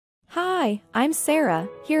Hi, I'm Sarah,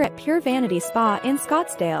 here at Pure Vanity Spa in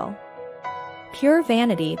Scottsdale. Pure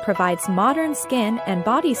Vanity provides modern skin and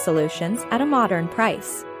body solutions at a modern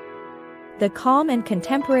price. The calm and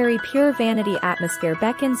contemporary Pure Vanity atmosphere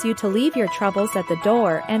beckons you to leave your troubles at the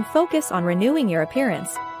door and focus on renewing your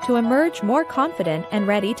appearance, to emerge more confident and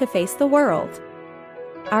ready to face the world.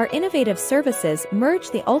 Our innovative services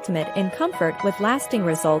merge the ultimate in comfort with lasting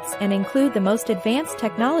results and include the most advanced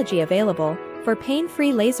technology available for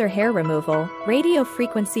pain-free laser hair removal, radio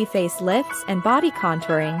frequency face lifts and body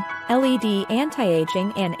contouring, LED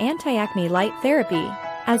anti-aging and anti-acne light therapy,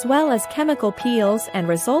 as well as chemical peels and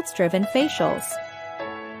results-driven facials.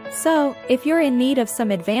 So, if you're in need of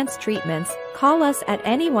some advanced treatments, call us at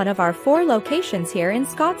any one of our 4 locations here in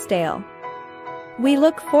Scottsdale. We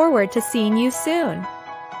look forward to seeing you soon.